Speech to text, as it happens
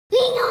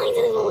Why is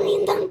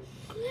Miranda?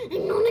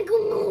 I'm not a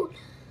good mood.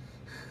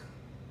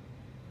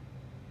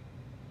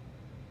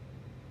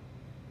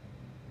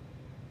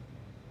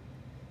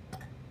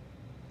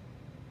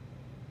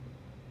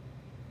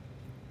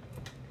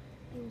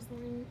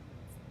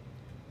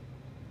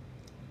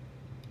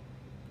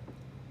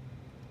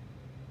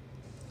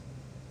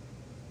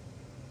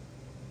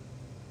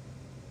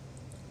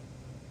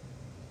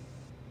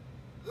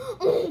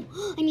 Oh,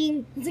 I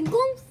mean,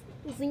 Zinkles.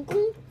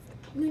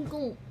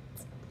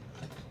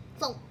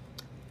 So,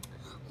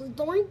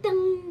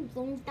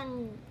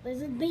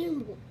 there's a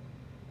bamboo.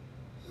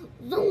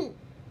 So,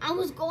 I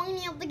was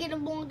going out to get a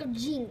block of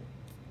jeans.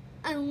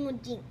 I don't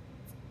want jeans.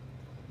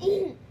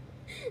 And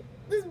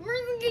this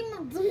person came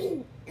up to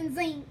me and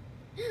saying,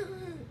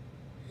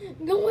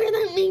 don't wear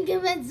that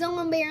makeup, it's so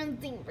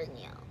embarrassing for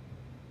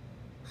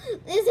you.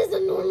 This is a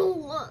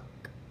normal look.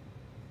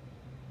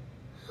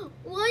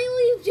 Why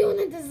will you do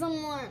that to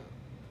someone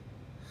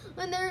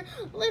when they're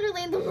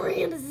literally the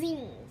Miranda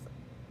sings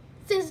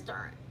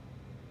sister?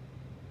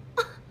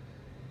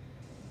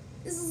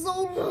 This is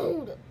so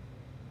rude.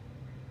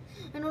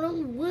 I don't know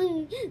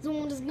why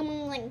someone just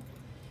coming like,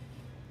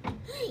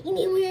 you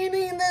need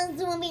Miranda, that's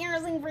so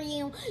embarrassing for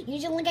you. You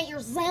should look at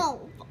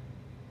yourself.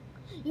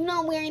 You're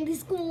not wearing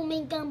this cool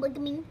makeup like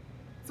me,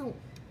 so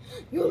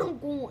you're not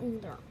cool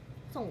either.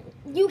 So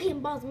you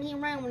can't boss me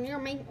around when you're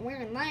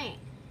wearing that.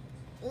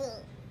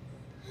 Ugh.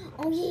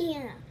 Oh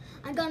yeah,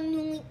 I got a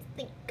new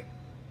lipstick.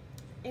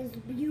 It's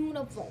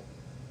beautiful.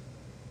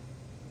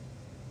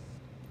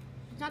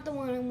 It's not the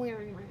one I'm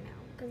wearing right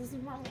now, because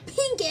it's wrong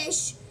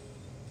pinkish.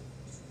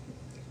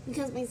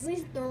 Because my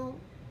sister,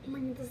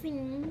 Miranda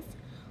sings,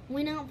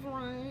 went out for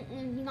it,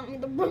 and he got me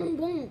the boom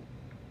boom.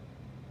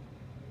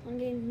 I'm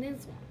getting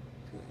this one.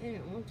 And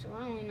it looks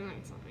really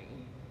nice on me.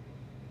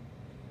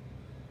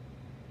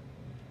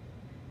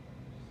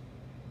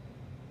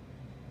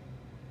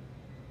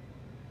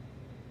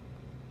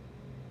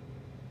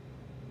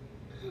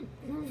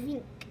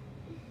 Perfect.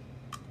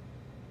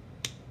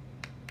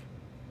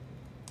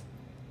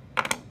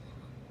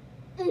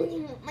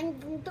 My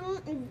sister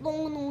is so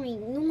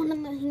annoying. You want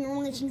to hear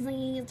what she's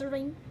saying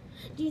yesterday?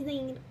 She's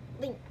saying,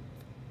 like,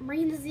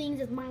 Miranda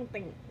sings is my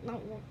thing,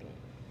 not your thing.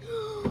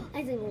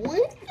 I said,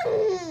 what?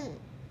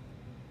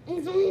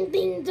 It's one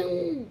thing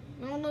too.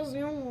 Not just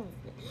yours.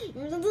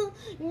 You're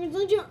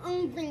such an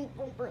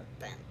unthankful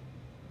person.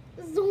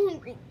 So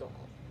ungrateful.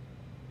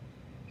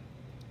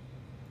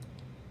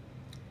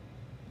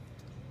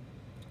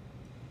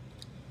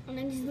 And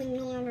I just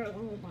ignored her the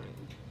whole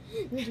time.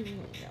 Which is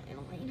really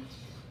annoying.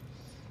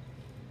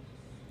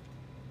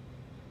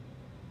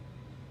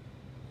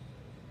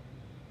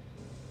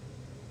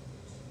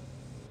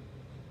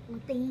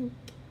 Think.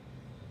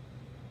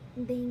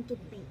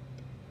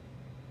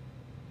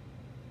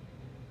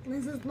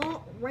 This is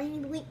not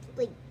rain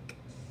lipstick.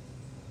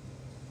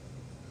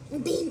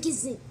 What think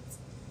is it?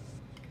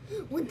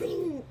 What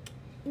think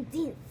is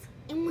this?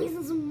 And why is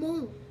it so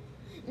small?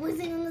 Why is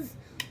it in this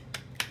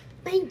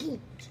package?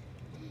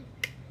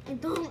 I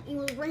thought it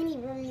was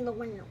raining for me to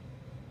wear.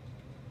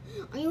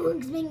 Are you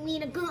expecting me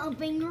to cut a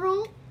finger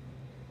off?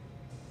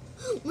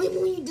 Why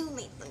will you do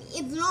this to me?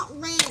 It's not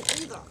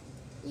red either.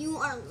 You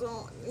are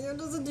wrong. You're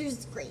just a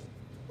disgrace.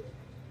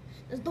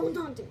 Just don't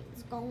talk to me.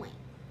 Just go away.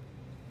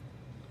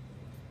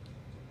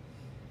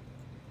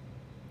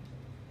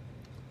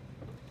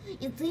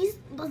 If this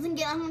doesn't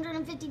get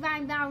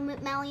 155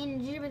 million,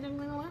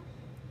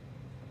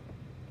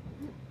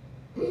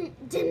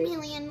 10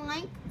 million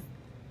likes,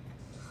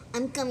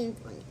 I'm coming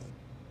for you.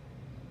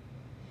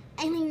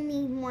 And I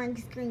need more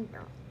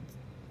subscribers.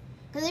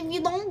 Because if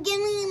you don't give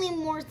me any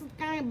more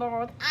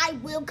subscribers, I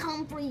will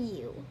come for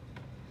you.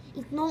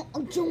 It's not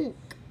a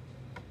joke.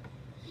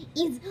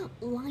 It's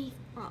life,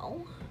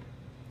 bro.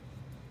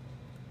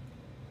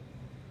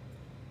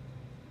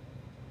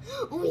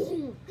 Oh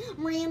yeah,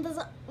 Miranda's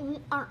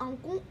our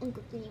uncle,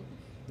 Uncle Jim.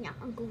 Yeah,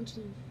 Uncle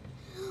Jim.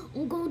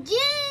 Uncle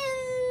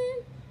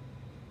Jim!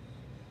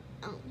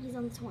 Oh, he's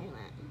on the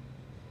toilet.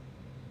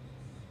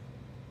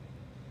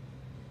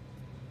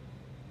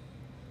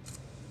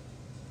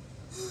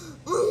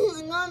 Oh,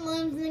 I got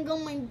lipstick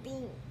on my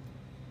feet.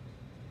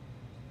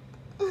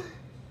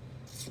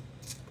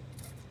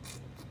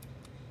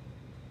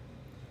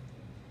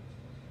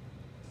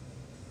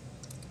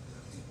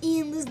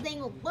 And this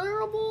thing was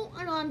terrible.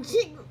 I got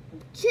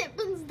chip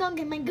and stuck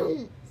in my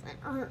gums. That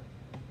hurt.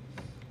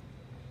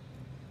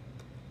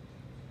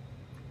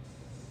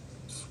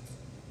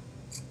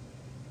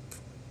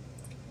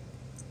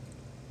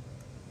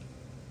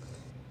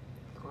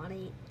 Got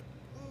it.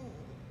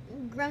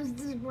 Gross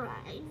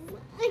surprise.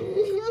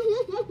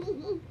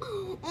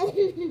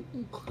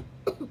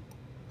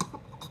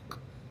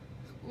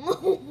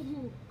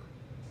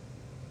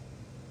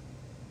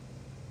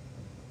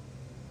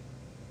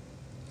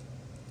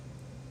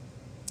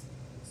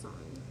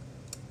 Sorry.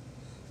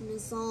 And I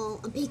saw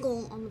a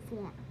pickle on the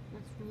floor.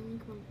 That's really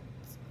gross.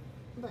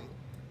 But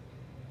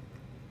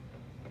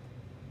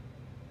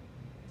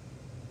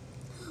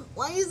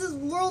why is this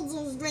world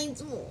so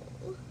stressful?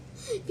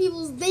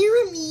 People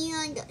stare at me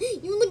like,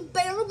 you look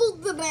better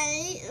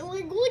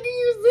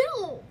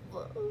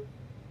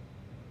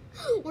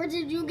Where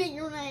did you get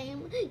your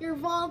name? Your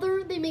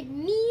father? They make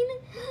mean,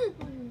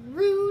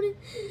 rude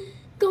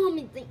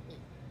comments at me.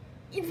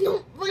 It's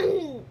not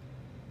funny.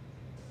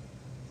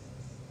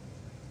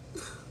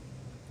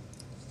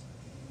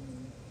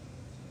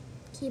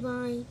 Okay,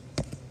 bye.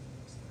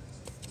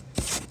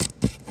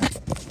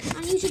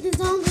 And you should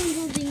dissolve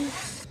something.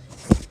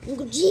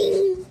 Uncle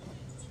Gene.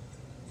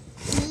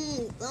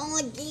 Oh,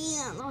 I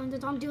can't. I have to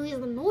talk to these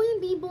annoying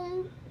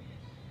people.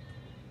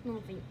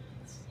 Nothing.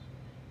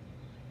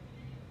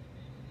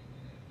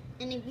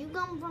 And if you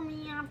come for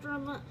me after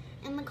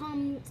in the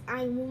comments,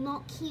 I will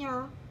not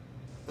care.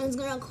 I'm just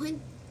gonna quit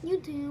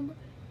YouTube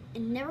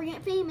and never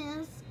get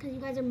famous because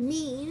you guys are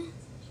mean.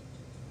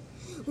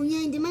 Oh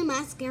yeah, I did my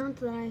mascara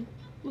today.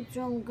 Looks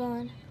so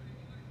good.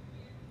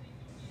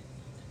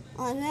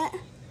 Like that.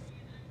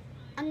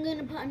 I'm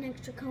gonna put an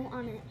extra coat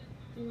on it.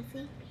 You wanna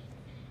see?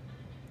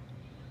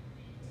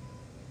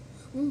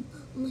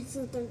 My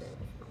sister did it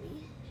for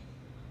me.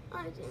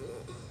 I did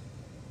it.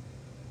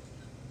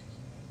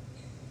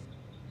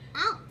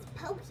 Ow, it's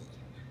pokey.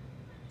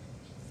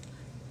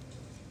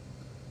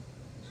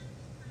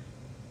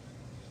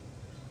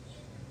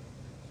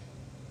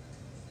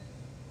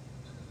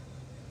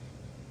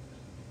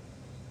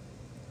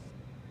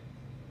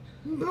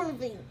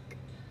 Perfect.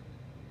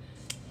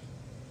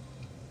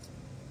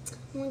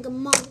 I'm like a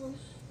model.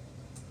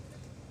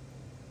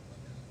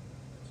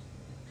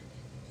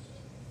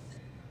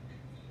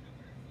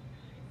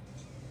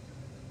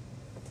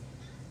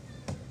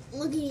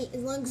 Look at it, it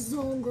looks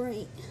so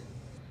great.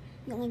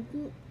 You're like,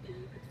 it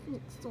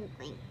looks so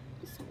great.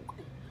 It's so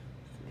great.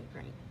 It's so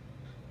great.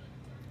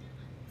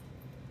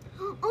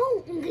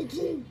 Oh,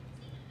 okay.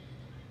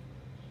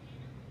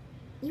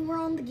 You were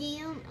on the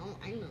game? Oh,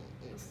 I know.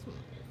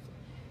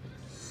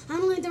 How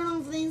do I turn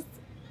off this?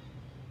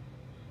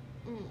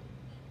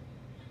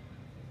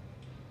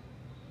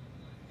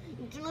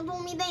 You should have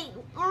told me that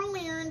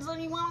earlier and so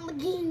you were on the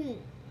game.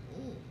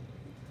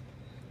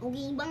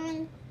 Okay,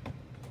 bye.